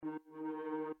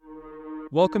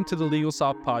Welcome to the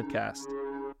LegalSoft podcast.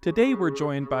 Today we're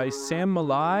joined by Sam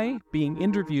Malai being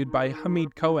interviewed by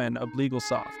Hamid Cohen of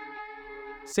LegalSoft.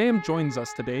 Sam joins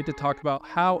us today to talk about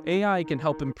how AI can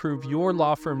help improve your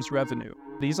law firm's revenue.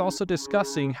 He's also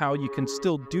discussing how you can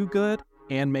still do good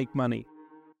and make money.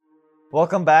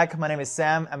 Welcome back. My name is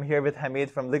Sam. I'm here with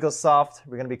Hamid from LegalSoft.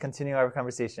 We're going to be continuing our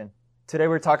conversation. Today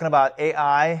we're talking about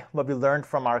AI, what we learned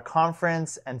from our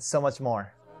conference, and so much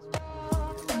more.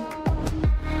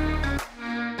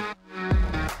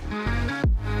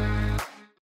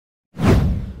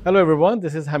 Hello everyone,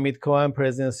 this is Hamid Cohen,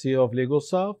 President and CEO of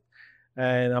LegalSoft,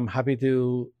 and I'm happy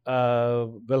to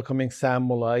welcoming Sam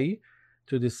Malai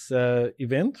to this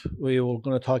event. We were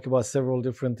going to talk about several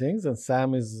different things, and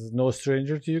Sam is no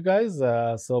stranger to you guys,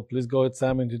 so please go ahead,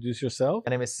 Sam, introduce yourself. My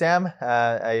name is Sam.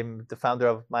 I'm the founder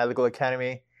of My Legal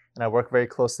Academy, and I work very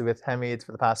closely with Hamid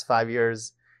for the past 5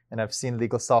 years, and I've seen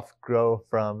LegalSoft grow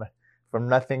from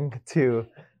nothing to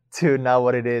now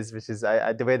what it is, which is,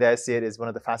 the way that I see it, is one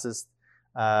of the fastest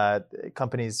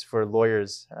companies for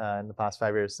lawyers in the past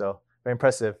 5 years. So very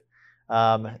impressive.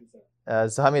 So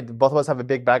Hamid, both of us have a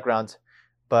big background,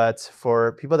 but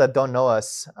for people that don't know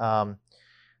us,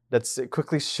 let's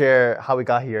quickly share how we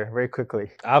got here very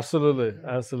quickly. Absolutely.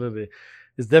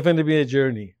 It's definitely been a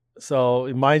journey. So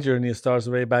in my journey, it starts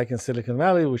way back in Silicon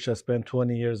Valley, which I spent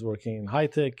 20 years working in high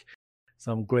tech,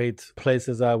 some great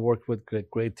places. I worked with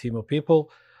great team of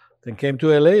people. Then came to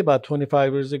LA about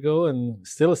 25 years ago and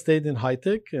still stayed in high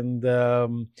tech. And but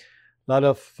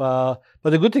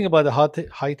the good thing about the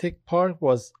high tech part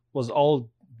was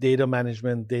all data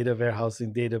management, data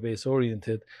warehousing, database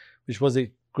oriented, which was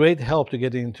a great help to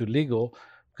get into legal,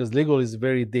 because legal is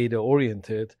very data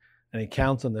oriented and it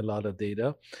counts on a lot of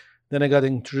data. Then I got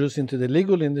introduced into the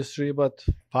legal industry about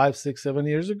 5, 6, 7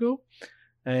 years ago.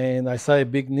 And I saw a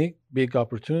big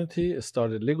opportunity. I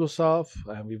started LegalSoft,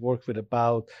 and we work with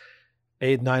about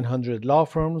 800-900 law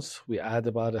firms. We add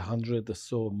about 100 or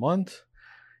so a month.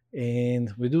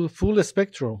 And we do full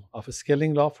spectrum of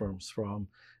scaling law firms, from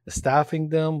staffing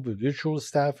them with virtual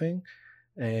staffing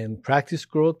and practice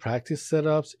growth, practice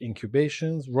setups,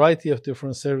 incubations, variety of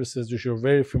different services which you're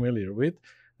very familiar with.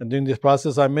 And during this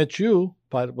process, I met you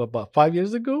about 5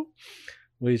 years ago,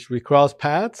 which we crossed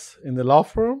paths in the law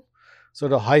firm.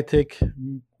 Sort of high tech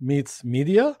meets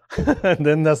media, and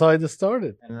then that's how I just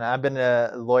started. And I've been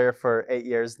a lawyer for 8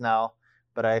 years now,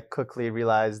 but I quickly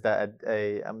realized that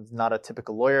I'm not a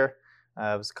typical lawyer.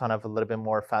 I was kind of a little bit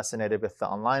more fascinated with the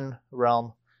online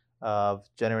realm of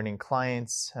generating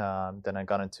clients. Then I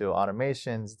got into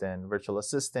automations, then virtual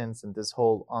assistants, and this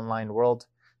whole online world,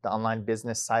 the online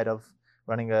business side of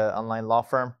running an online law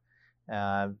firm.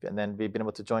 And then we've been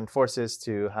able to join forces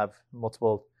to have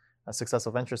multiple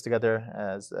successful ventures together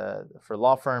as for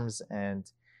law firms. And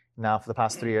now for the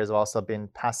past 3 years, I've also been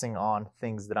passing on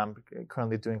things that I'm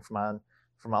currently doing for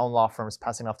my own law firms,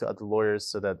 passing off to other lawyers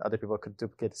so that other people could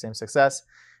duplicate the same success.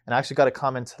 And I actually got a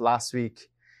comment last week.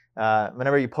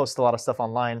 Whenever you post a lot of stuff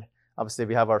online, obviously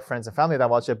we have our friends and family that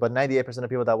watch it, but 98% of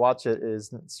people that watch it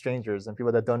is strangers and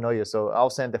people that don't know you. So all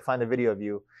of a sudden they find a video of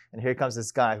you, and here comes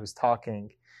this guy who's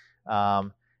talking.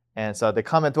 And so the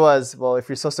comment was, well, if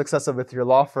you're so successful with your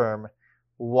law firm,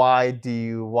 why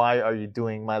are you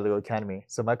doing My Legal Academy?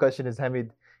 So my question is,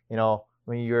 Hamid,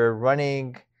 when you're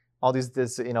running all these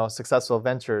successful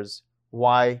ventures,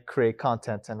 why create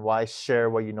content and why share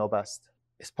what you know best?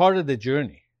 It's part of the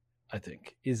journey, I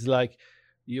think. It's like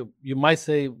you might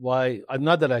say, why?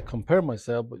 Not that I compare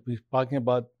myself, but we're talking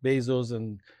about Bezos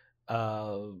and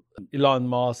Elon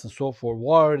Musk and so forth.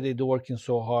 Why are they working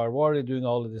so hard? Why are they doing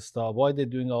all of this stuff? Why are they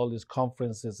doing all these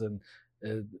conferences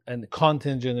and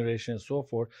content generation and so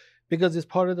forth? Because it's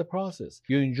part of the process.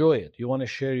 You enjoy it. You want to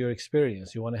share your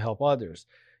experience. You want to help others.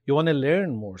 You want to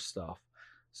learn more stuff.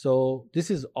 So this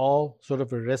is all sort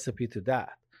of a recipe to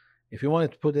that. If you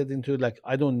wanted to put it into like,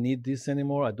 I don't need this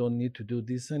anymore, I don't need to do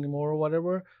this anymore or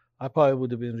whatever, I probably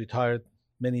would have been retired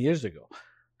many years ago.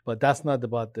 But that's not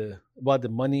about the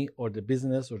money or the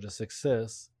business or the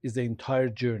success. It's the entire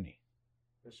journey.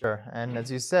 For sure. And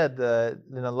as you said,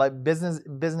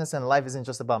 business and life isn't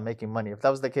just about making money. If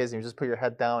that was the case, you just put your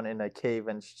head down in a cave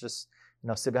and just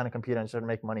sit behind a computer and try to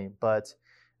make money. But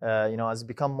as you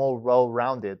become more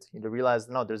well-rounded, you realize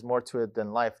no, there's more to it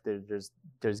than life.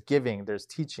 There's giving, there's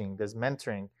teaching, there's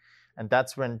mentoring, and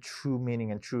that's when true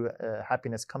meaning and true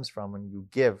happiness comes from, when you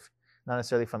give. Not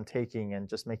necessarily from taking and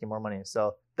just making more money.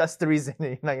 So that's the reason,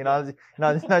 you're not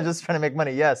just trying to make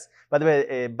money. Yes, by the way,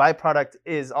 a byproduct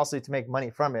is also to make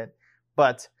money from it.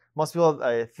 But most people,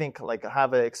 I think,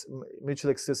 have a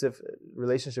mutually exclusive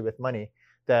relationship with money.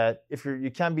 That if you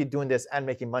can't be doing this and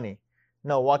making money.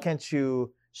 No, why can't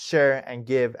you share and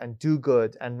give and do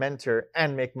good and mentor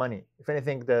and make money. If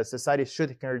anything, the society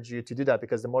should encourage you to do that,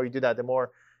 because the more you do that, the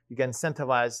more you get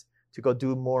incentivized to go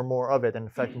do more and more of it and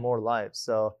affect more lives.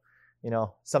 So,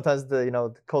 sometimes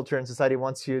the culture and society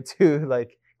wants you to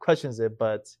like questions it,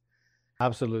 but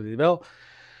Absolutely. Well,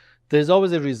 there's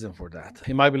always a reason for that.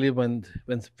 In my belief, when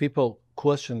people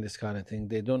question this kind of thing,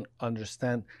 they don't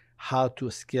understand how to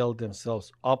scale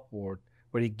themselves upward,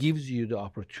 where it gives you the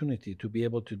opportunity to be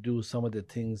able to do some of the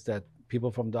things that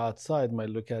people from the outside might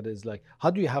look at as like, how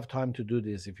do you have time to do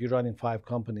this if you're running 5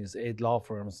 companies, 8 law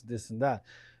firms, this and that?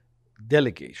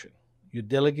 Delegation. You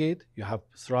delegate, you have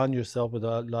surround yourself with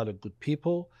a lot of good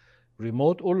people,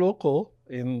 remote or local.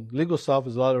 In LegalSoft,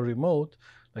 is a lot of remote.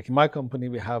 Like in my company,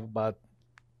 we have about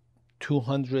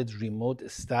 200 remote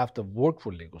staff that work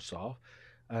for LegalSoft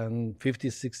and 50,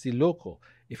 60 local.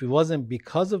 If it wasn't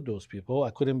because of those people, I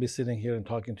couldn't be sitting here and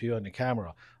talking to you on the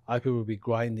camera. I could be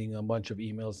grinding a bunch of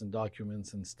emails and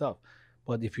documents and stuff.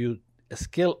 But if you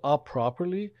scale up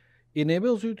properly, it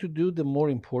enables you to do the more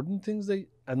important things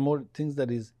and more things that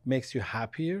makes you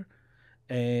happier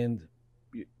and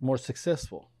more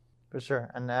successful. For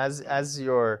sure. And as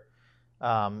you're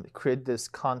create this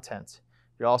content,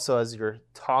 you're also, as you're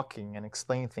talking and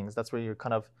explaining things, that's where you're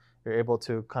able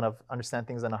to kind of understand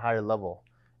things on a higher level.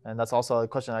 And that's also a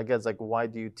question I get, is like, why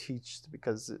do you teach?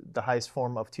 Because the highest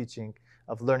form of teaching,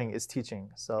 of learning, is teaching.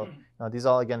 So these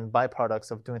are all, again, byproducts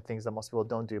of doing things that most people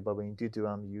don't do. But when you do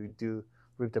them, you do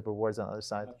reap the rewards on the other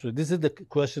side. So this is the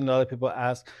question a lot of people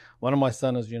ask. One of my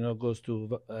sons, goes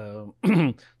to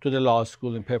to the law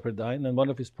school in Pepperdine, and one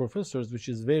of his professors, which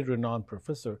is a very renowned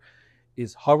professor,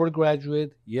 is Harvard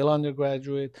graduate, Yale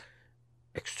undergraduate,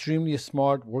 extremely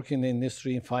smart, working in the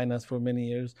industry in finance for many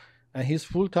years, and he's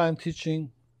full-time teaching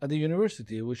at the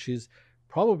university, which is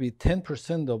probably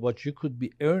 10% of what you could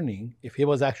be earning if he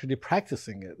was actually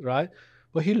practicing it, right?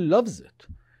 But he loves it.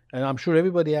 And I'm sure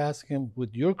everybody asks him,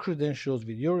 with your credentials,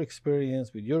 with your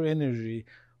experience, with your energy,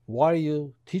 why are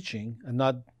you teaching and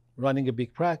not running a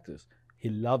big practice? He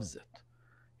loves it.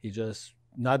 He just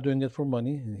not doing it for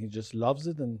money, and he just loves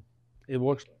it, and it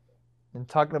works. And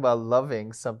talking about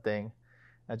loving something,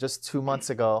 just 2 months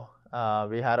ago,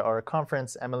 we had our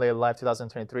conference, MLA Live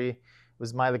 2023. It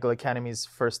was My Legal Academy's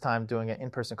first time doing an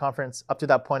in-person conference. Up to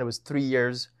that point, it was 3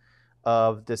 years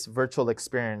of this virtual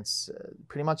experience,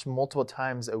 pretty much multiple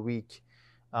times a week,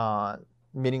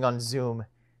 meeting on Zoom,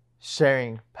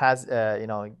 sharing,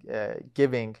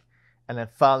 giving, and then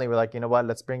finally we're like, you know what,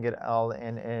 let's bring it all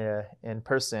in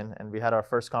person. And we had our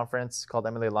first conference called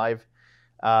MLA Live.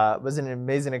 It was an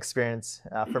amazing experience.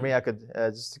 For me, I could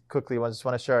just quickly want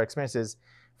to share our experiences.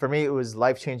 For me, it was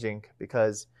life-changing,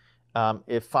 because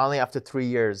it finally, after 3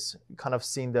 years, kind of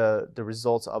seeing the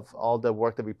results of all the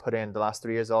work that we put in the last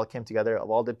 3 years, it all came together,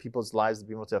 of all the people's lives that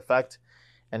we were able to affect.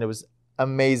 And it was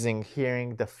amazing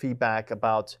hearing the feedback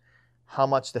about how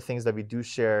much the things that we do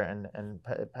share and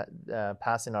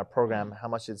pass in our program, how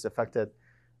much it's affected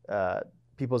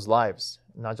people's lives,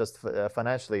 not just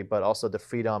financially, but also the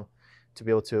freedom to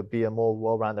be able to be a more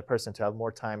well-rounded person, to have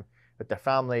more time with their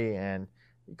family, and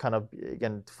kind of,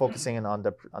 again, focusing on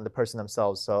the person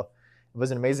themselves. So it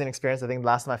was an amazing experience. I think the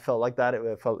last time I felt like that,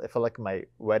 it felt like my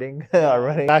wedding.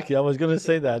 Exactly. I was going to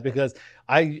say that, because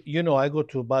I go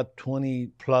to about 20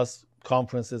 plus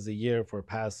conferences a year for the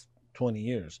past 20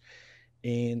 years.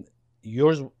 And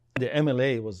yours, the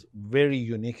MLA, was very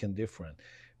unique and different,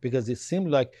 because it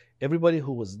seemed like everybody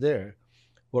who was there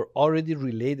were already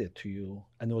related to you,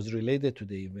 and was related to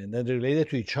the event, and related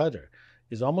to each other.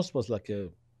 It almost was like a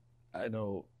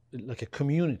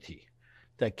community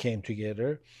that came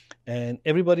together. And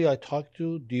everybody I talked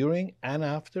to during and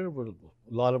after, a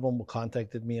lot of them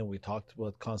contacted me, and we talked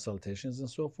about consultations and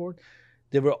so forth.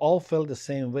 They were all felt the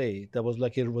same way. That was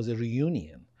like it was a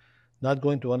reunion. Not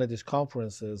going to one of these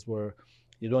conferences where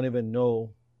you don't even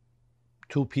know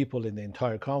 2 people in the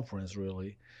entire conference,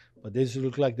 really. But they just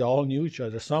look like they all knew each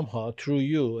other somehow through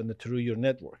you and through your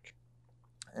network.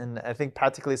 And I think,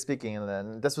 practically speaking, and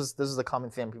then this was a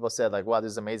common thing. People said, like, wow,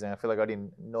 this is amazing. I feel like I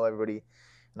didn't know everybody,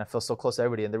 and I feel so close to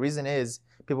everybody. And the reason is,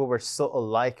 people were so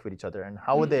alike with each other. And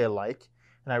how were they alike?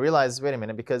 And I realized, wait a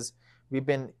minute, because we've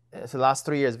been, for the last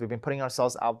 3 years, we've been putting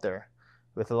ourselves out there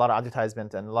with a lot of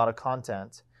advertisement and a lot of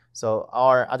content. So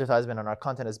our advertisement and our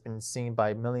content has been seen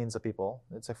by millions of people.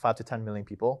 It's like 5 to 10 million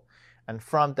people. And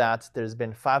from that, there's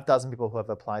been 5,000 people who have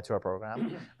applied to our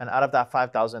program. And out of that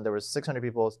 5,000, there was 600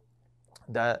 people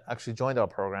that actually joined our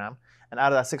program. And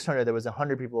out of that 600, there was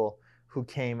 100 people who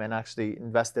came and actually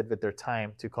invested with their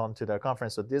time to come to their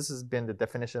conference. So this has been the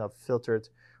definition of filtered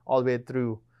all the way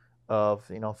through, of,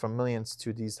 from millions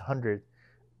to these 100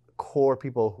 core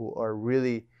people who are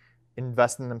really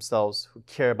invest in themselves, who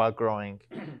care about growing,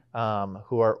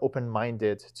 who are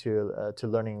open-minded to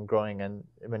learning and growing. And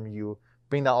when you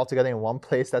bring that all together in one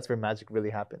place, that's where magic really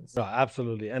happens. No,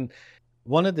 absolutely. And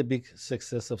one of the big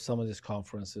success of some of these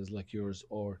conferences like yours,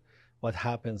 or what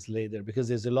happens later, because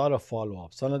there's a lot of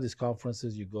follow-up. Some of these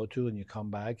conferences you go to and you come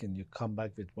back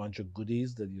with a bunch of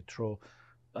goodies that you throw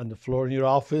on the floor in your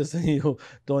office and you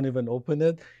don't even open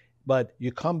it. But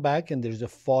you come back and there's a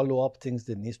follow-up things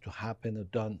that needs to happen or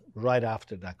done right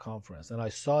after that conference. And I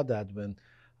saw that when,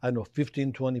 I don't know,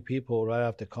 15, 20 people right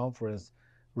after conference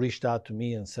reached out to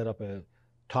me and set up a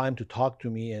time to talk to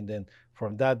me. And then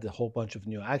from that, the whole bunch of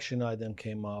new action items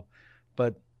came up.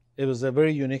 But it was a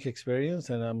very unique experience,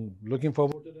 and I'm looking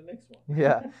forward to the next one.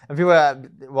 Yeah. And people,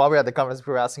 while we were at the conference,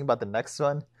 we were asking about the next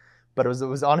one. But it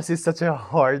was honestly such a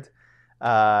hard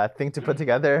thing to put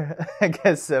together. I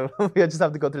guess we just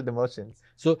have to go through the motions.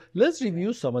 So let's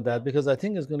review some of that, because I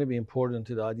think it's going to be important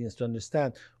to the audience to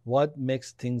understand what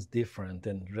makes things different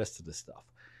than the rest of the stuff.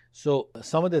 So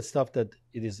some of the stuff that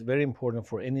it is very important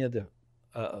for any of the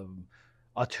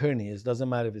attorneys, doesn't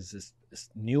matter if it's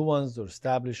new ones or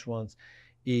established ones,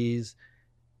 is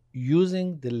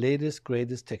using the latest,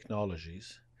 greatest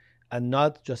technologies and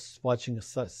not just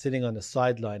sitting on the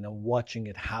sideline and watching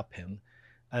it happen,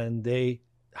 and they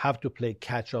have to play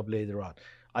catch up later on.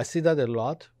 I see that a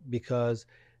lot because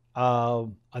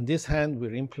on this hand,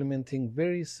 we're implementing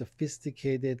very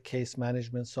sophisticated case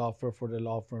management software for the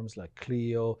law firms like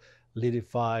Clio,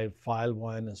 Litify,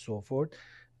 FileWine, and so forth.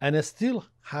 And I still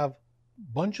have a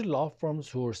bunch of law firms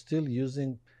who are still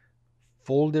using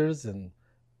folders and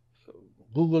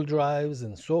Google Drives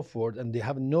and so forth, and they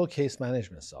have no case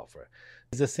management software.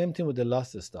 It's the same thing with the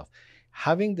losses stuff.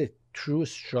 Having the true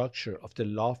structure of the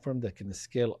law firm that can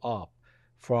scale up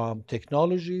from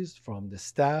technologies, from the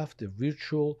staff, the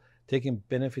virtual, taking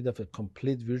benefit of a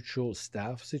complete virtual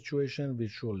staff situation,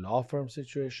 virtual law firm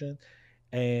situation,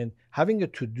 and having a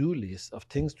to-do list of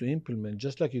things to implement,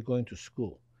 just like you're going to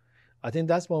school. I think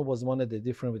that's what was one of the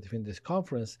difference between this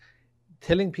conference,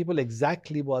 telling people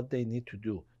exactly what they need to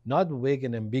do. Not vague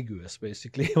and ambiguous,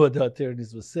 basically, what the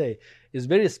attorneys would say, is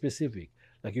very specific.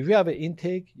 Like if you have an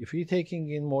intake, if you're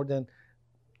taking in more than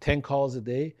 10 calls a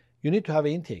day, you need to have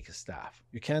an intake staff.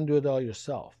 You can't do it all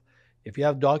yourself. If you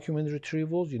have document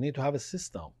retrievals, you need to have a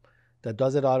system that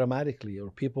does it automatically,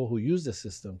 or people who use the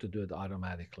system to do it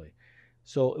automatically.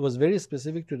 So it was very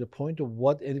specific to the point of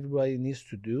what everybody needs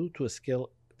to do to scale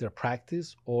their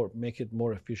practice or make it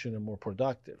more efficient and more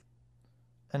productive.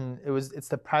 And it's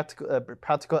the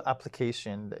practical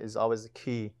application that is always the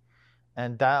key.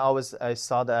 And that I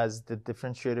saw that as the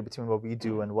differentiator between what we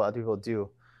do and what other people do.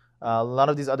 A lot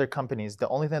of these other companies, the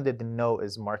only thing that they know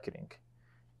is marketing,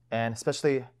 and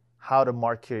especially how to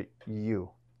market you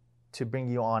to bring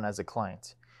you on as a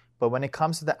client. But when it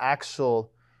comes to the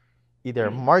actual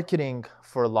either marketing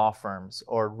for law firms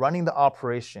or running the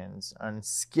operations and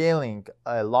scaling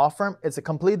a law firm, it's a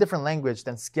completely different language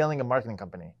than scaling a marketing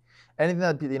company. Anything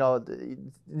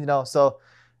that, so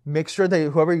make sure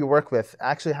that whoever you work with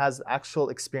actually has actual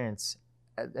experience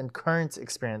and current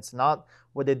experience, not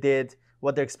what they did,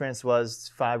 what their experience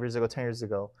was 5 years ago, 10 years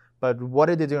ago, but what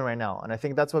are they doing right now? And I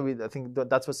think that's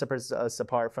what separates us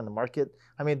apart from the market.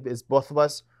 I mean, is both of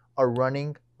us are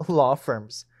running law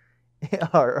firms,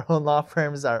 our own law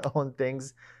firms, our own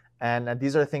things. And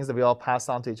these are things that we all pass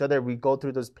on to each other. We go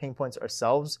through those pain points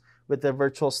ourselves with the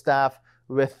virtual staff,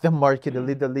 with the market,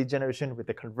 the lead generation, with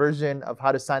the conversion of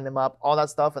how to sign them up, all that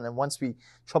stuff. And then once we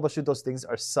troubleshoot those things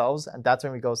ourselves, and that's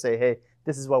when we go say, hey,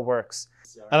 this is what works.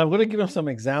 And I'm going to give them some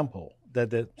example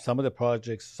that some of the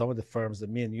projects, some of the firms that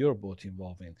me and you are both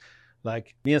involved in.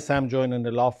 Like me and Sam joined in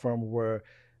the law firm where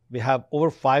we have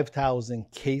over 5,000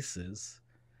 cases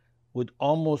with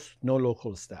almost no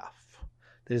local staff.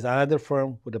 There's another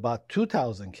firm with about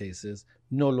 2,000 cases,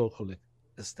 no local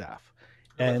staff.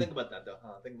 And think about that though,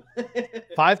 huh?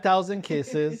 5,000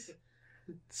 cases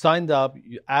signed up,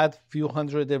 you add a few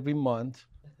hundred every month,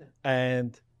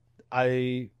 and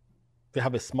we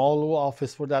have a small little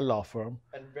office for that law firm.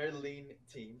 And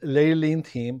very lean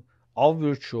team, all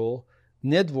virtual,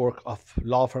 network of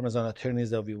law firms and attorneys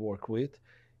that we work with.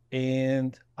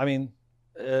 And I mean,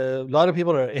 a lot of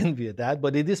people are envy of that,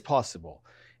 but it is possible.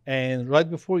 And right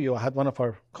before you, I had one of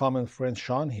our common friends,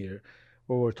 Sean, here,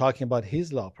 where we're talking about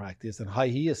his law practice and how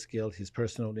he has scaled his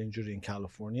personal injury in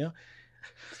California.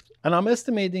 And I'm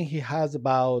estimating he has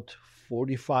about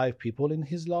 45 people in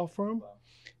his law firm. Wow.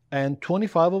 And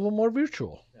 25 of them are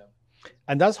virtual. Yeah.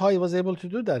 And that's how he was able to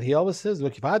do that. He always says,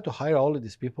 look, if I had to hire all of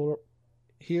these people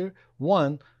here,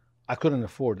 1, I couldn't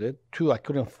afford it. 2, I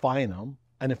couldn't find them.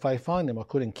 And if I found them, I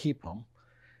couldn't keep them.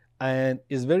 and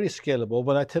is very scalable.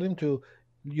 When I tell him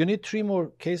you need 3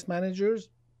 more case managers,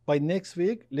 by next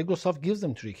week, LegalSoft gives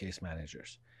them 3 case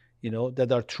managers,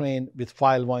 that are trained with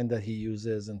FileVine that he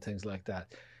uses and things like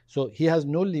that. So he has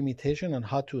no limitation on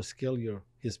how to scale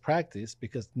his practice,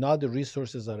 because now the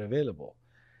resources are available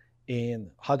in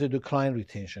how to do client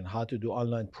retention, how to do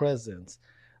online presence,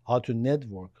 how to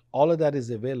network. All of that is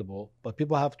available, but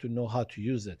people have to know how to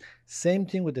use it. Same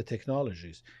thing with the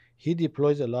technologies. He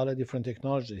deploys a lot of different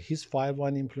technologies. His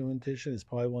FileVine implementation is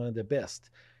probably one of the best.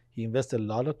 He invested a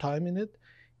lot of time in it.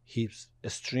 He's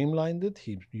streamlined it.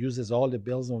 He uses all the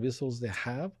bells and whistles they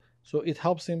have. So it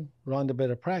helps him run a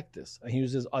better practice. And he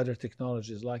uses other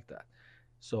technologies like that.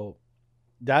 So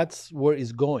that's where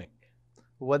it's going.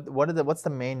 What's the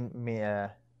main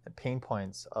pain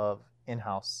points of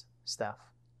in-house staff?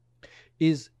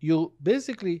 Is you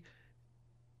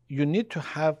need to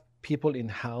have people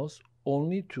in-house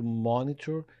only to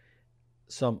monitor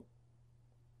some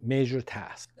major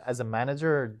tasks. As a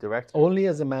manager or director? Only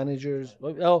as a manager.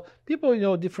 Well,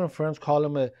 people, different firms call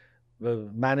them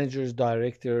managers,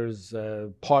 directors,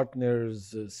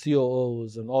 partners,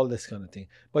 COOs, and all this kind of thing.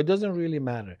 But it doesn't really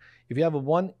matter. If you have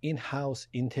one in-house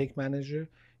intake manager,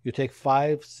 you take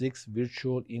 5, 6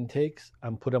 virtual intakes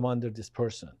and put them under this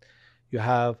person. You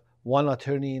have one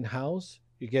attorney in-house,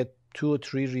 you get 2 or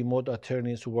 3 remote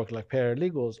attorneys who work like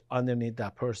paralegals underneath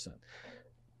that person.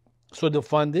 So the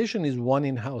foundation is one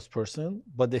in-house person,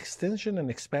 but the extension and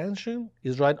expansion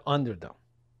is right under them.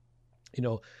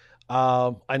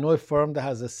 I know a firm that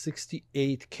has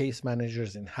 68 case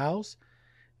managers in-house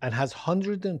and has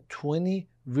 120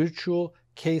 virtual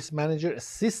case manager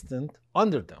assistant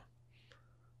under them.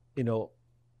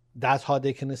 That's how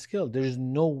they can scale. There is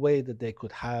no way that they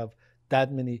could have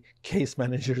that many case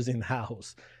managers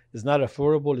in-house. It's not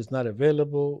affordable, it's not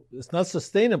available, it's not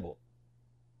sustainable.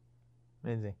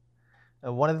 Amazing.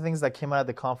 One of the things that came out of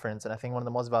the conference, and I think one of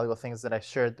the most valuable things that I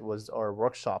shared, was our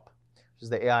workshop, which is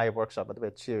the AI workshop. By the way,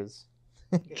 cheers.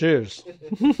 Cheers.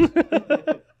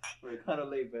 We're kind of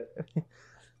late, but...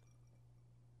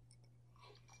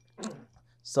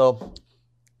 So,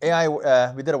 AI,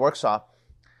 we did a workshop.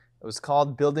 It was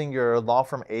called Building Your Law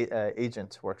Firm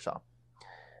Agent Workshop.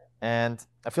 And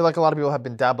I feel like a lot of people have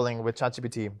been dabbling with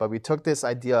ChatGPT, but we took this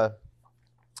idea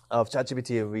of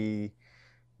ChatGPT and we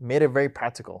made it very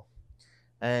practical.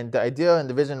 And the idea and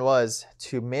the vision was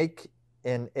to make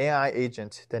an AI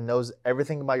agent that knows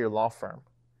everything about your law firm,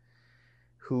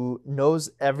 who knows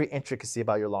every intricacy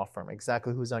about your law firm,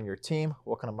 exactly who's on your team,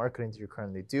 what kind of marketing do you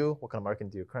currently do, what kind of marketing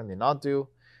do you currently not do,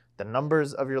 the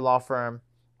numbers of your law firm,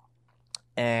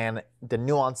 and the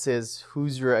nuances,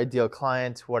 who's your ideal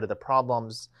client, what are the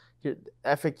problems, your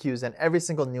FAQs, and every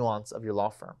single nuance of your law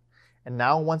firm. And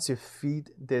now once you feed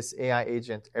this AI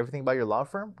agent everything about your law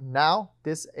firm, now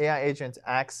this AI agent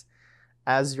acts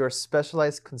as your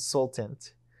specialized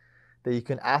consultant that you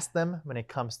can ask them when it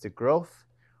comes to growth,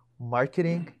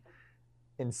 marketing,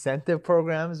 incentive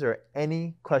programs, or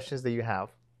any questions that you have.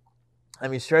 And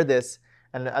we shared this,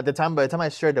 and by the time I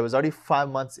shared it, it was already 5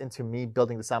 months into me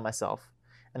building this out myself.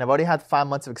 And I've already had 5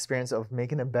 months of experience of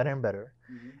making it better and better.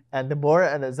 Mm-hmm. And the more,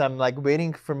 and as I'm like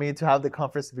waiting for me to have the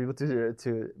conference to be able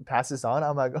to pass this on,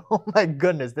 I'm like, oh my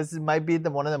goodness, this might be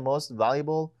one of the most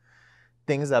valuable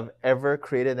things I've ever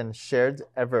created and shared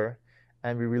ever.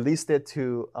 And we released it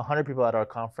to 100 people at our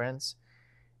conference,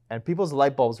 and people's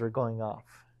light bulbs were going off.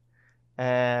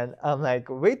 And I'm like,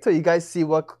 wait till you guys see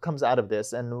what comes out of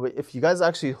this. And if you guys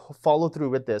actually follow through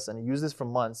with this and use this for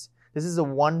months, this is the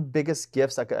one biggest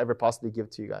gifts I could ever possibly give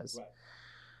to you guys. Right.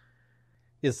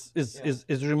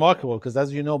 It's remarkable because,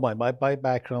 as you know, my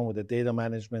background with the data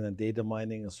management and data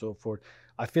mining and so forth,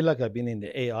 I feel like I've been in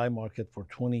the AI market for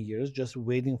 20 years just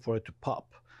waiting for it to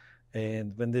pop.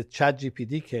 And when the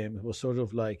ChatGPT came, it was sort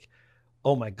of like,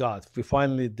 oh my God, we're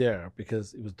finally there,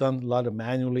 because it was done a lot of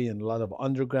manually and a lot of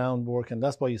underground work. And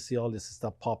that's why you see all this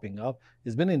stuff popping up.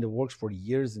 It's been in the works for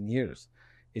years and years.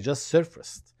 It just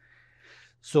surfaced.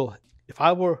 So if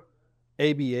I were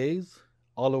ABAs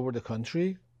all over the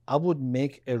country, I would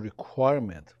make a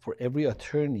requirement for every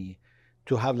attorney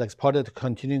to have, like, part of the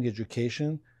continuing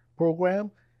education program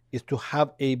is to have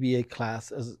ABA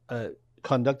classes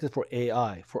conducted for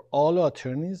AI. For all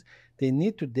attorneys, they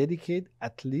need to dedicate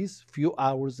at least a few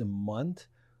hours a month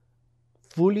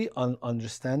fully on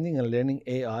understanding and learning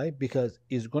AI, because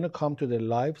it's going to come to their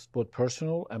lives, both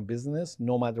personal and business,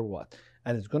 no matter what.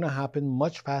 And it's going to happen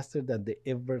much faster than they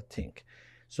ever think.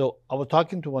 So I was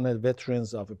talking to one of the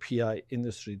veterans of a PI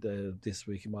industry this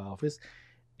week in my office,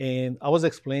 and I was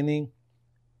explaining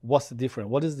what's the difference.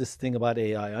 What is this thing about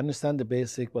AI? I understand the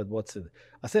basic, but what's it?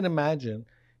 I said, imagine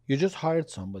you just hired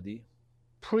somebody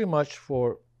pretty much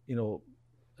for,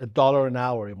 $1 an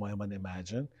hour, you might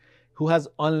imagine, who has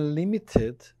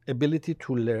unlimited ability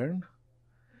to learn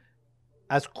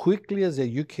as quickly as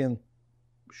you can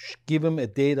give him a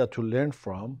data to learn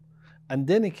from, and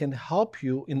then it can help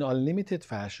you in unlimited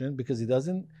fashion because he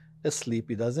doesn't sleep,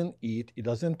 he doesn't eat, he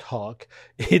doesn't talk.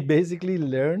 It basically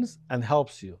learns and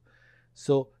helps you.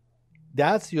 So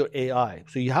that's your AI.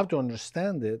 So you have to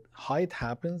understand it, how it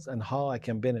happens, and how I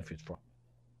can benefit from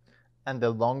it. And the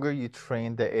longer you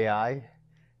train the AI,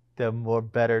 the more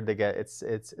better they get.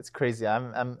 It's crazy.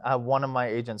 I have one of my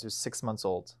agents who's 6 months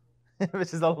old,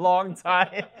 which is a long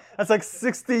time. That's like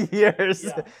 60 years.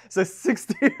 Yeah. So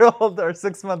 60-year-old or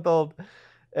 6-month-old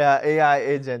AI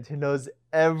agent who knows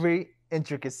every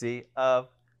intricacy of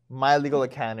My Legal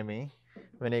Academy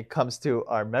when it comes to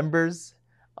our members,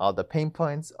 all the pain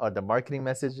points, all the marketing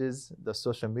messages, the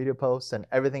social media posts, and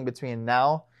everything between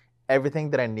now. Everything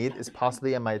that I need is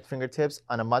possibly at my fingertips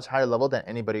on a much higher level than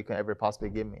anybody can ever possibly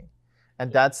give me.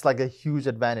 And that's like a huge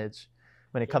advantage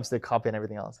when it comes to copy and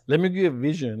everything else. Let me give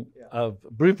a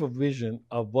brief vision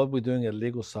of what we're doing at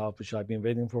LegalSoft, which I've been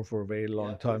waiting for a very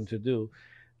long time to do,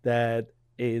 that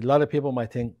a lot of people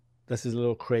might think this is a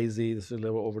little crazy, this is a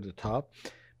little over the top.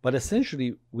 But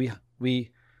essentially,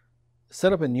 we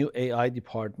set up a new AI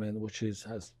department, which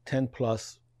has 10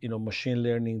 plus machine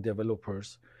learning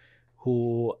developers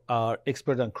who are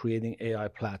expert on creating AI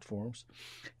platforms.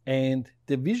 And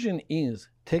the vision is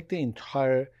take the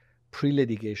entire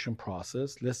pre-litigation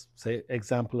process, let's say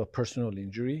example of personal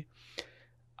injury.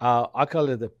 I call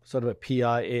it a sort of a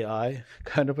PI AI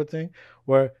kind of a thing,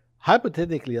 where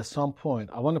hypothetically at some point,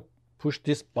 I want to push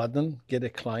this button, get a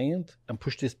client, and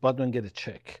push this button, get a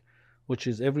check, which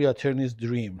is every attorney's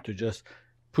dream, to just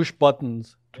push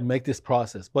buttons to make this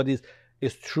process. But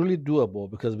it's truly doable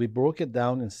because we broke it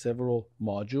down in several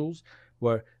modules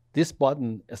where this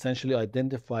button essentially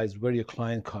identifies where your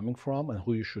client coming from and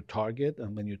who you should target,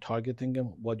 and when you're targeting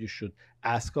them, what you should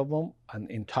ask of them and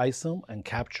entice them and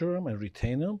capture them and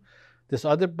retain them. This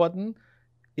other button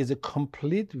is a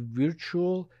complete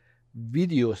virtual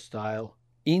video style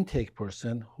intake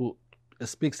person who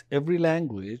speaks every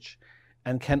language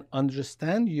and can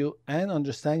understand you and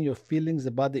understand your feelings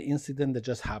about the incident that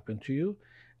just happened to you,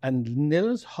 and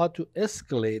knows how to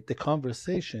escalate the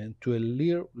conversation to a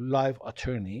live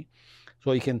attorney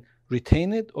so you can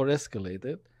retain it or escalate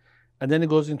it. And then it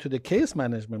goes into the case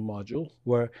management module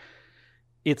where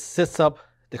it sets up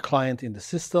the client in the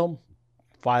system,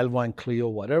 FileVine, Clio,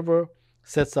 whatever,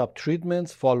 sets up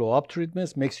treatments, follow-up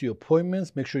treatments, makes you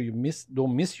appointments, make sure you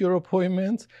don't miss your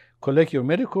appointments, collect your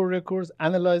medical records,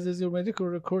 analyzes your medical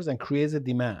records, and creates a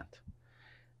demand.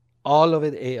 All of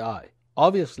it AI.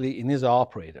 Obviously, it needs an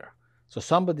operator. So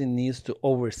somebody needs to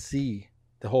oversee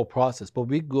the whole process. But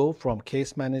we go from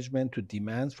case management to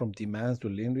demands, from demands to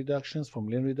lien reductions, from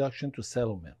lien reduction to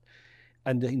settlement.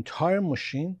 And the entire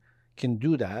machine can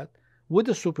do that with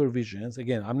the supervisions.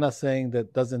 Again, I'm not saying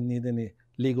that doesn't need any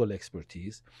legal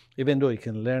expertise, even though you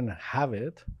can learn and have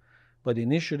it, but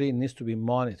initially it needs to be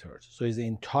monitored. So it's the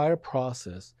entire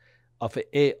process of an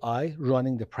AI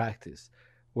running the practice,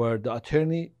 where the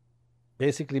attorney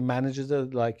basically manages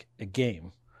it like a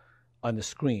game on the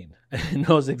screen and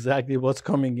knows exactly what's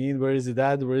coming in, where is it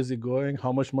at, where is it going,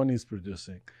 how much money is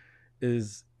producing.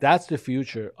 That's the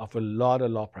future of a lot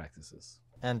of law practices.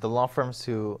 And the law firms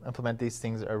who implement these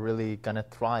things are really going to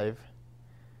thrive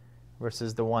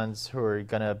versus the ones who are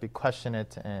going to be questioning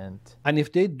it. And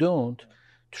if they don't,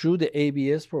 through the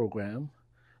ABS program,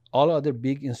 all other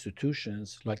big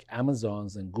institutions like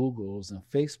Amazons and Googles and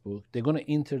Facebook, they're going to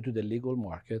enter to the legal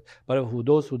market. But for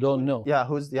those who don't know,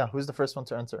 who's the first one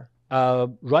to enter?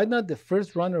 Right now, the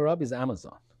first runner-up is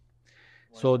Amazon.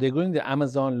 Wow. So they're going the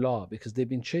Amazon law because they've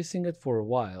been chasing it for a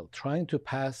while, trying to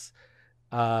pass.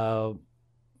 They're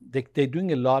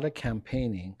doing a lot of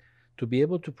campaigning to be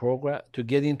able to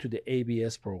get into the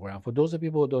ABS program. For those of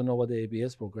people who don't know what the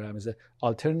ABS program is,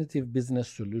 Alternative Business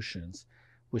Solutions,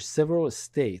 which several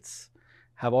states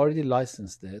have already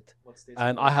licensed it.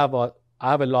 And I have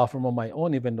a law firm of my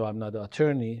own, even though I'm not an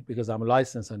attorney, because I'm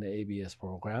licensed on the ABS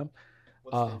program.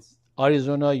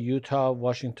 Arizona, Utah,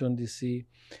 Washington, D.C.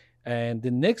 And the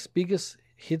next biggest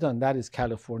hit on that is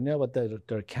California, what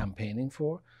they're campaigning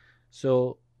for.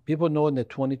 So people know in the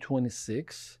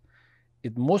 2026,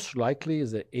 it most likely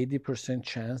is an 80%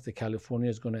 chance that California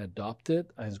is going to adopt it,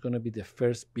 and it's going to be the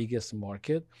first biggest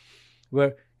market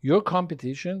where your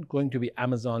competition going to be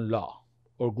Amazon Law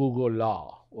or Google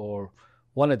Law or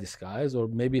one of these guys, or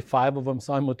maybe 5 of them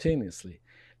simultaneously.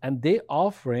 And they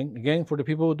offering, again, for the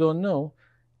people who don't know,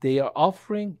 they are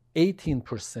offering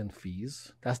 18%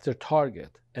 fees. That's their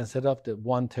target, instead of the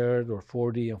 1/3 or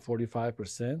 40 and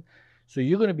 45%. So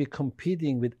you're going to be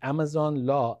competing with Amazon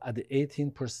Law at the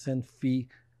 18% fee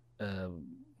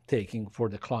taking for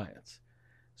the clients.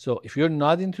 So if you're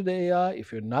not into the AI,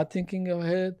 if you're not thinking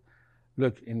ahead,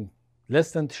 look, in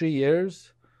less than 3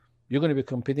 years, you're going to be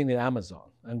competing with Amazon.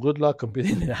 And good luck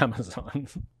competing with Amazon.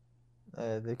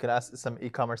 They could ask some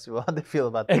e-commerce people how they feel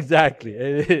about that.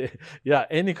 Exactly. Yeah,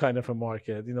 any kind of a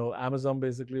market. Amazon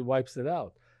basically wipes it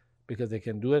out because they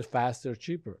can do it faster,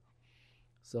 cheaper.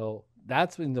 So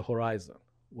that's in the horizon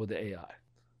with the AI.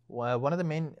 Well, one of the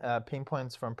main pain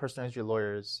points from personal injury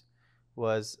lawyers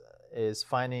is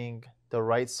finding the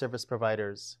right service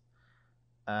providers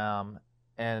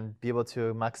and be able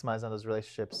to maximize on those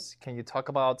relationships. Can you talk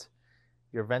about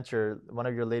your venture, one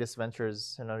of your latest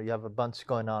ventures? You have a bunch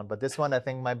going on, but this one I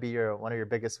think might be one of your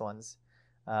biggest ones.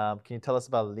 Can you tell us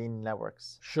about Lean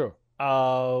Networks? Sure.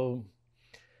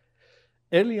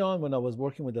 Early on, when I was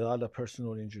working with a lot of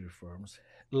personal injury firms,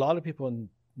 a lot of people,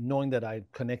 knowing that I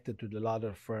connected to a lot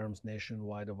of firms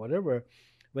nationwide or whatever,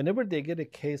 whenever they get a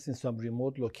case in some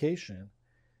remote location,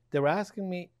 they were asking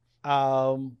me,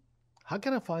 how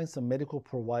can I find some medical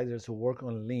providers who work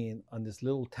on Lean on this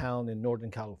little town in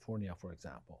Northern California, for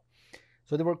example?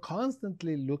 So they were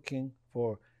constantly looking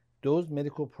for those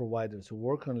medical providers who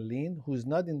work on Lean who is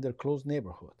not in their close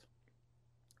neighborhood.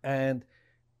 And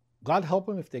God help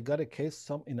them if they got a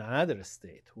case in another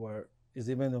state where is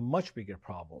even a much bigger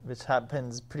problem. Which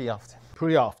happens pretty often.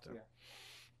 Pretty often. Yeah.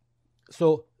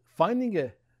 So finding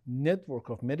a network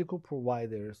of medical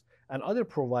providers and other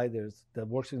providers that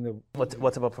works in the...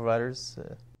 What about providers?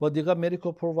 Well, you got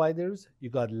medical providers, you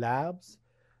got labs,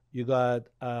 you got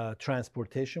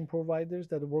transportation providers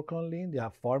that work on Lean, you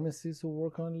have pharmacies who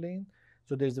work on Lean.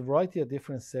 So there's a variety of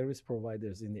different service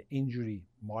providers in the injury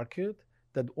market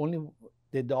that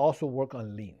they also work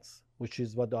on Leans, which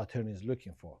is what the attorney is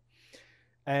looking for.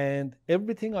 And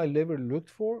everything I ever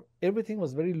looked for, everything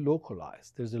was very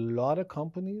localized. There's a lot of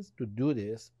companies to do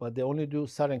this, but they only do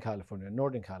Southern California,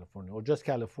 Northern California, or just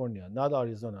California, not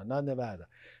Arizona, not Nevada.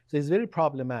 So it's very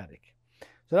problematic.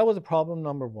 So that was a problem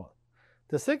number one.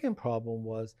 The second problem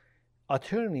was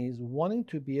attorneys wanting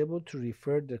to be able to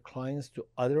refer their clients to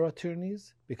other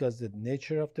attorneys because the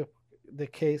nature of the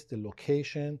case, the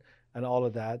location, and all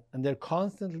of that. And they're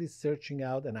constantly searching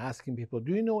out and asking people,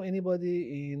 do you know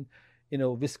anybody in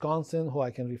Wisconsin who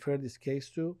I can refer this case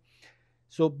to?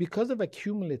 So because of a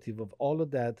cumulative of all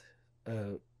of that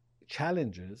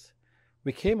challenges,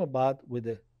 we came about with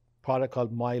a product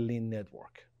called My Lean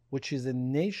Network, which is a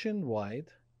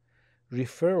nationwide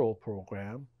referral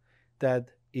program that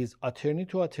is attorney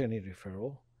to attorney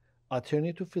referral,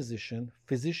 attorney to physician,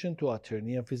 physician to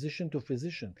attorney, and physician to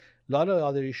physician. A lot of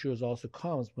other issues also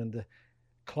comes when the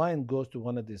client goes to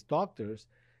one of these doctors.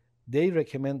 They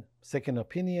recommend second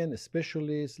opinion,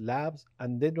 specialists, labs,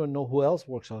 and they don't know who else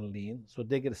works on Lean, so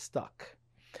they get stuck.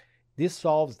 This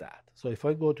solves that. So if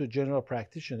I go to a general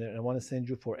practitioner and I want to send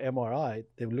you for MRI,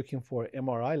 they're looking for an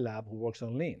MRI lab who works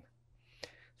on Lean.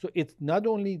 So it not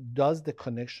only does the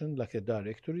connection like a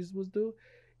directories would do,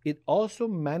 it also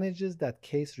manages that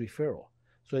case referral.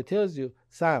 So it tells you,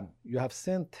 Sam, you have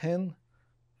sent 10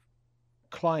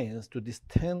 clients to these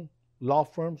 10 law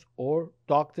firms or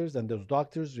doctors, and those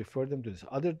doctors refer them to these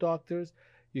other doctors.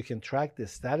 You can track the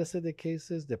status of the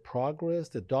cases, the progress,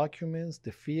 the documents,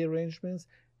 the fee arrangements,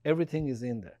 everything is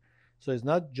in there. So it's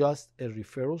not just a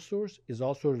referral source, it's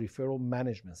also a referral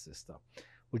management system.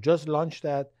 We just launched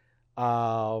that.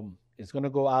 It's going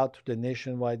to go out to the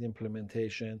nationwide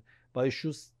implementation, but it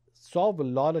should solve a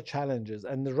lot of challenges.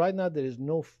 And right now there is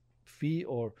no fee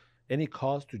or any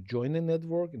cost to join a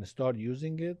network and start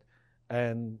using it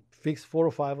and fix 4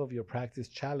 or 5 of your practice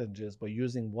challenges by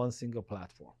using one single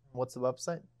platform. What's the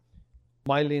website?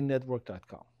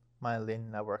 MyLeanNetwork.com.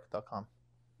 MyLeanNetwork.com.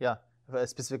 Yeah,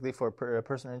 specifically for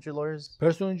personal injury lawyers?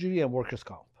 Personal injury and workers'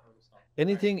 comp.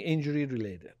 Anything injury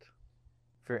related.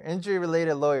 If you're an injury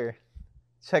related lawyer,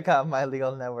 check out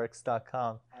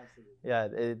MyLegalNetworks.com. Absolutely. Yeah,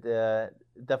 it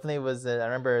definitely was. I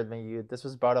remember this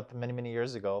was brought up many, many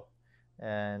years ago.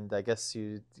 And I guess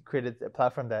you created a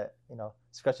platform that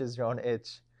scratches your own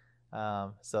itch.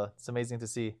 So it's amazing to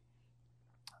see.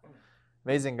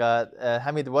 Amazing.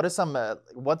 Hamid,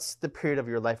 what's the period of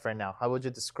your life right now? How would you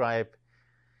describe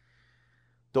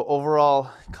the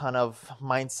overall kind of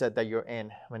mindset that you're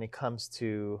in when it comes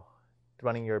to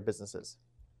running your businesses?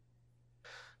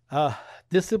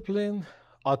 Discipline,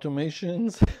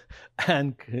 automations,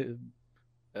 and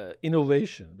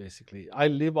innovation, basically. I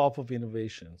live off of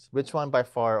innovations. Which one by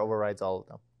far overrides all of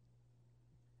them?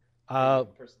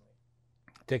 Personally.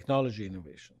 Technology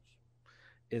innovations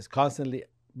is constantly,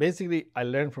 basically, I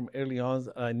learned from early on,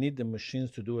 I need the machines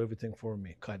to do everything for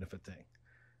me, kind of a thing.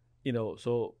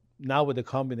 So now with the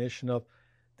combination of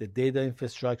the data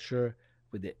infrastructure,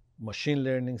 with the machine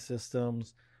learning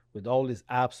systems, with all these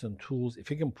apps and tools,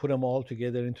 if you can put them all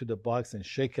together into the box and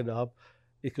shake it up,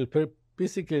 it could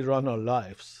basically run our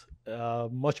lives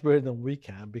much better than we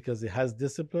can, because it has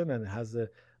discipline and it has a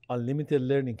unlimited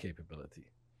learning capability.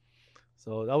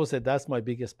 So I would say that's my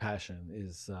biggest passion,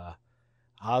 is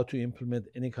how to implement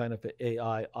any kind of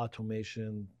AI,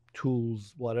 automation,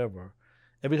 tools, whatever.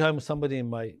 Every time somebody in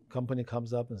my company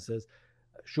comes up and says,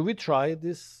 should we try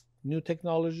this new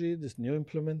technology, this new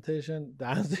implementation? The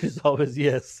answer is always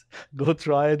yes. Go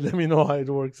try it. Let me know how it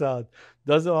works out.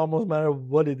 Doesn't almost matter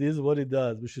what it is, what it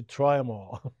does. We should try them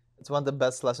all. It's one of the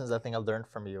best lessons I think I learned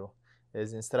from you,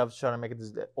 is instead of trying to make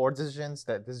or decisions,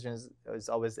 that decisions is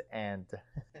always and.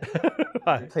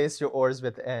 Right. Replace your ors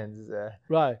with ends.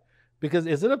 Right. Because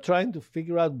instead of trying to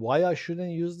figure out why I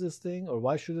shouldn't use this thing or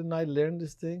why shouldn't I learn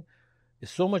this thing,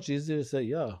 it's so much easier to say,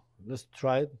 yeah, let's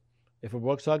try it. If it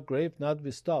works out, great. If not, we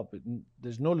stop.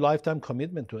 There's no lifetime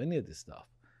commitment to any of this stuff.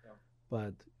 Yeah.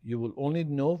 But you will only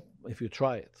know if you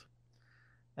try it.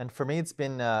 And for me, it's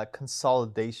been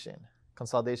consolidation,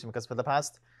 because for the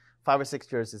past 5 or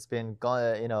 6 years, it's been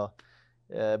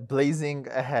blazing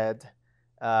ahead,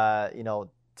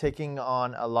 taking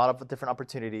on a lot of different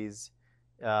opportunities,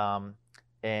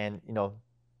 and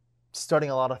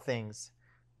starting a lot of things.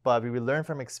 But we will learn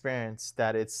from experience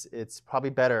that it's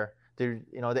probably better. The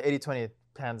 80-20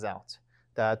 pans out.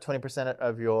 That 20%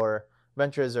 of your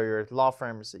ventures or your law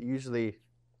firms usually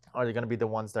are going to be the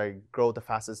ones that grow the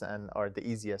fastest and are the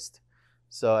easiest.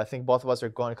 So I think both of us are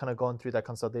going through that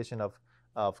consolidation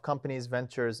of companies,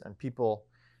 ventures, and people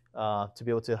to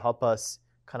be able to help us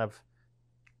kind of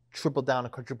triple down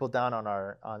and quadruple down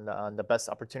on the best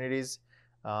opportunities,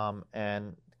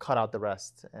 and cut out the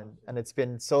rest. And it's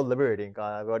been so liberating.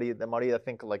 I'm already I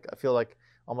feel like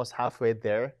almost halfway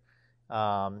there.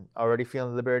 Already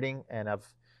feeling liberating, and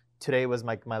today was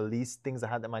my least things I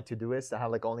had on my to-do list. I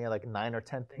had only 9 or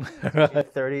 10 things,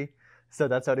 30. So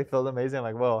that's already felt amazing. I'm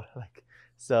like, whoa,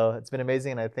 so it's been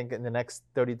amazing. And I think in the next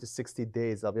 30 to 60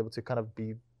 days, I'll be able to kind of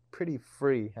be pretty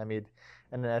free. And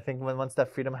then I think once that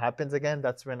freedom happens again,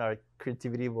 that's when our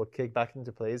creativity will kick back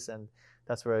into place. And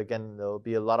that's where, again, there'll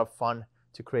be a lot of fun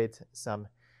to create some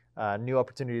new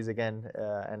opportunities again,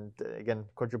 and again,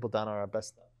 quadruple down on our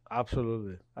best.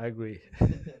 Absolutely. I agree.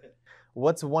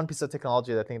 What's one piece of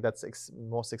technology that I think that's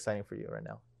most exciting for you right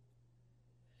now?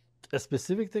 A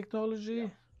specific technology?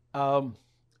 Yeah.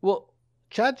 Well,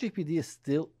 ChatGPT is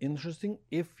still interesting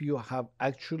if you have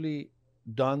actually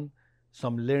done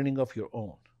some learning of your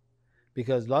own.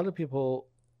 Because a lot of people,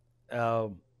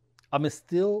 I'm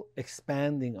still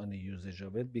expanding on the usage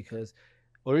of it, because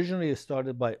originally it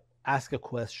started by ask a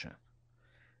question.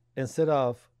 Instead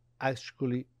of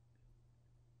actually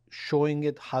showing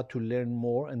it how to learn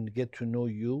more and get to know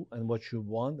you and what you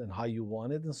want and how you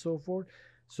want it and so forth.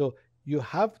 So you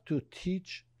have to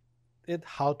teach it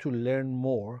how to learn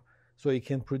more so it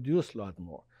can produce a lot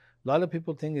more. A lot of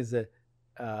people think it's like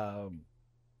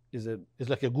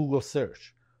a Google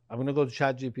search. I'm going to go to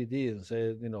ChatGPT and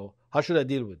say, how should I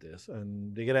deal with this?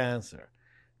 And they get an answer.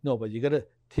 No, but you got to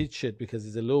teach it, because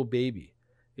it's a little baby.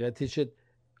 You got to teach it,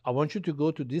 I want you to go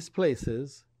to these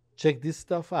places, check this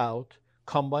stuff out,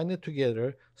 combine it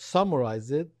together, summarize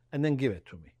it, and then give it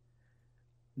to me.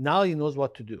 Now he knows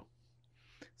what to do.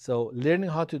 So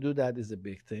learning how to do that is a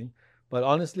big thing. But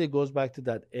honestly, it goes back to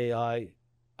that AI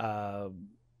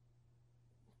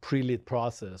pre-lit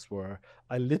process, where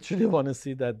I literally want to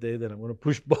see that day that I'm going to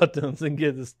push buttons and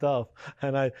get the stuff.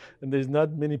 And there's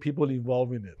not many people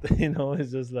involved in it.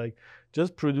 It's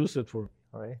just produce it for me.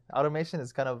 All right. Automation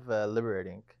is kind of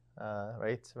liberating,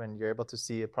 right? When you're able to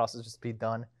see a process just be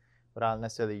done without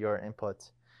necessarily your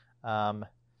input. As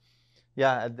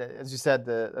you said,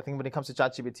 I think when it comes to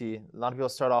ChatGPT, a lot of people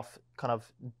start off kind of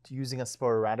using it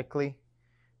sporadically.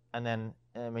 And then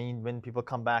when people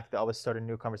come back, they always start a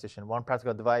new conversation. One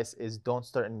practical advice is don't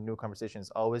start any new conversations.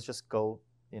 Always just go,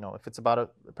 if it's about a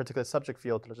particular subject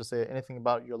field, let's just say anything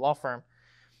about your law firm,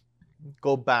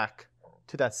 go back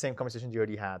to that same conversation you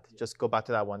already had. Just go back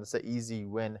to that one. It's an easy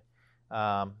win.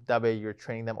 That way you're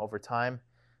training them over time.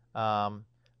 And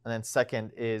then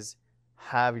second is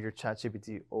have your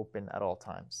ChatGPT open at all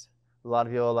times. A lot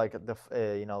of people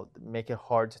make it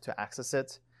hard to access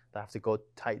it. They have to go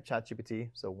type ChatGPT.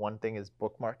 So one thing is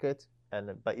bookmark it,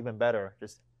 but even better,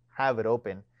 just have it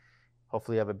open.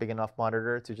 Hopefully you have a big enough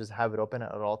monitor to just have it open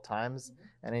at all times. Mm-hmm.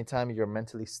 And anytime you're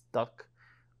mentally stuck,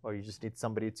 or you just need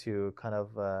somebody to kind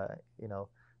of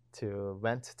to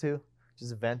vent to,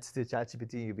 just vent to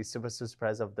ChatGPT. You'll be super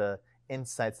surprised of the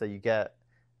insights that you get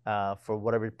for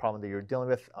whatever problem that you're dealing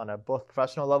with on a both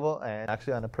professional level and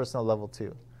actually on a personal level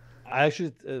too. I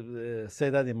actually say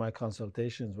that in my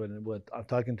consultations when I'm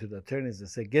talking to the attorneys. I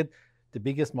say, get the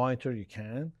biggest monitor you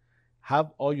can.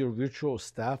 Have all your virtual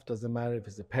staff, doesn't matter if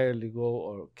it's a paralegal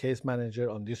or case manager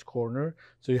on this corner.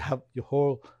 So you have your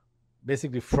whole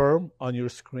basically firm on your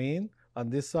screen on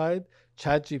this side,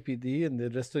 ChatGPT and the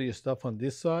rest of your stuff on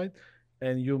this side,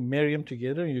 and you marry them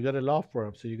together and you got a law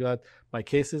firm. So you got my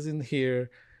cases in here,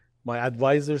 my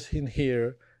advisors in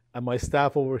here, and my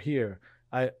staff over here.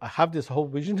 I have this whole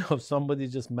vision of somebody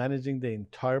just managing the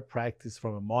entire practice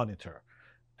from a monitor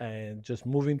and just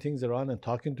moving things around and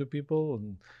talking to people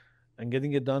and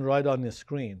getting it done right on the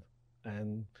screen.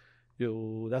 And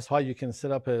that's why you can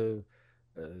set up a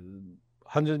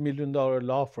 $100 million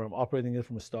law firm operating it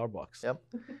from a Starbucks. Yep.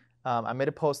 I made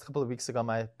a post a couple of weeks ago on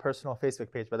my personal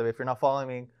Facebook page. By the way, if you're not following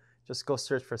me, just go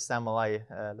search for Sam Malai.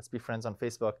 Let's be friends on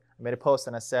Facebook. I made a post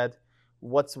and I said,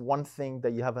 what's one thing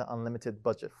that you have an unlimited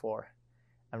budget for?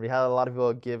 And we had a lot of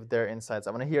people give their insights.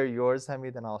 I want to hear yours,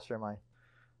 Hamid, and I'll share mine.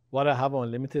 What I have an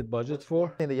unlimited budget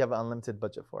for? Thing that you have an unlimited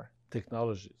budget for?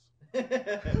 Technologies. So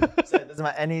it doesn't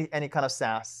matter any kind of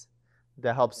SaaS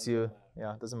that helps you.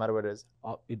 Yeah, it doesn't matter what it is.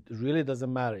 It really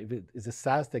doesn't matter. If it is a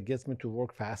SaaS that gets me to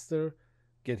work faster,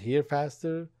 get here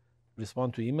faster,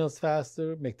 respond to emails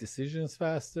faster, make decisions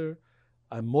faster,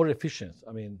 I'm more efficient.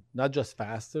 I mean, not just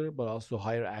faster, but also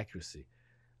higher accuracy.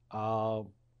 I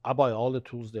buy all the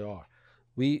tools there are.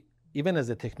 We, even as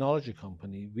a technology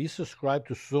company, we subscribe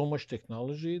to so much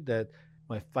technology that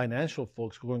my financial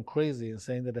folks are going crazy and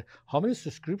saying that, how many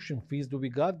subscription fees do we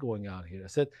got going on here? I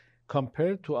said,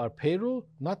 compared to our payroll,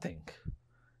 nothing.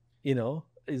 You know,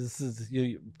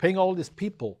 you're paying all these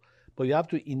people, but you have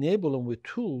to enable them with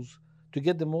tools to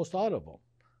get the most out of them.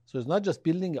 So it's not just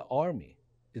building an army,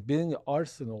 it's building an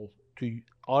arsenal to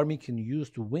army can use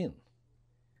to win.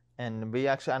 And we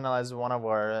actually analyzed one of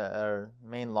our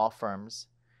main law firms,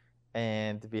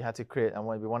 and we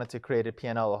wanted to create a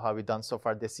P&L of how we've done so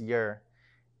far this year.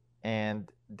 And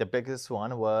the biggest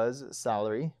one was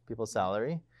people's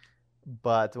salary.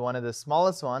 But one of the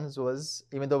smallest ones was,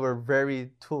 even though we're very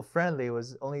tool friendly,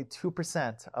 was only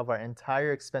 2% of our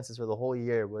entire expenses for the whole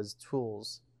year was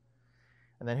tools.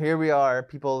 And then here we are,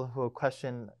 people who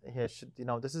question,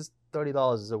 this is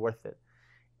 $30, is it worth it?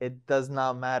 It does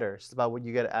not matter. It's about what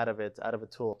you get out of a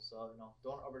tool. So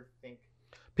don't overthink.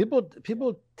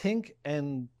 People think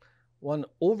and want to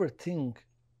overthink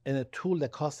in a tool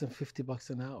that costs them $50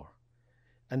 an hour.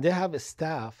 And they have a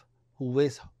staff who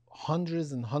wastes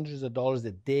hundreds and hundreds of dollars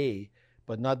a day,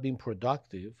 but not being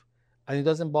productive, and it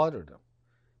doesn't bother them.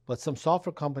 But some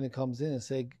software company comes in and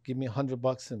say, give me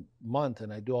 $100 a month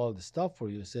and I do all the stuff for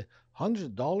you. Say,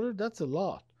 $100? That's a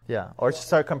lot. Yeah, or just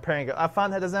start comparing. I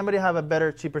found that, does anybody have a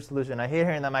better, cheaper solution? I hate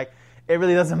hearing that, Mike. It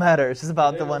really doesn't matter. It's just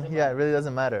about the one. Yeah, it really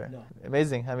doesn't matter. No.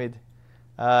 Amazing, Hamid.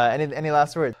 Any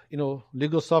last word?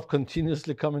 LegalSoft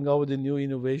continuously coming out with the new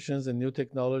innovations and new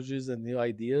technologies and new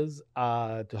ideas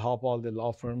to help all the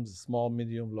law firms, small,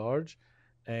 medium, large,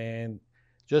 and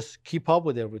just keep up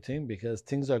with everything because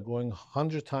things are going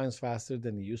 100 times faster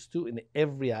than they used to in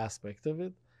every aspect of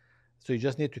it. So you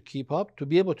just need to keep up. To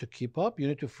be able to keep up, you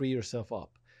need to free yourself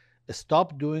up.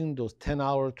 Stop doing those $10,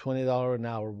 $20 an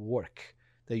hour work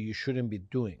that you shouldn't be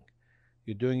doing.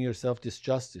 You're doing yourself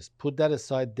disjustice. Put that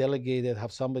aside, delegate it,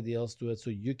 have somebody else do it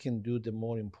so you can do the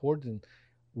more important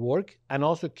work and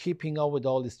also keeping up with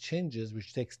all these changes,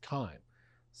 which takes time.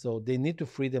 So they need to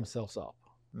free themselves up.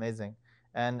 Amazing.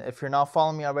 And if you're not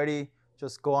following me already,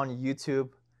 just go on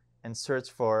YouTube and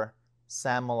search for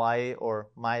Sam Malai or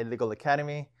My Legal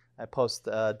Academy. I post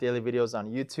daily videos on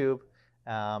YouTube.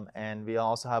 And we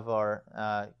also have our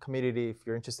community. If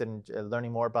you're interested in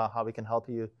learning more about how we can help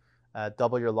you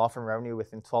double your law firm revenue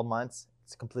within 12 months,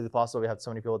 it's completely possible. We have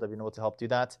so many people that we know to help do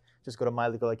that. Just go to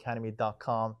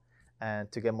mylegalacademy.com and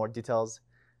to get more details.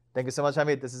 Thank you so much,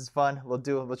 Hamid. This is fun.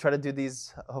 We'll try to do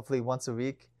these hopefully once a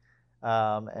week.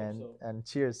 And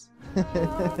cheers.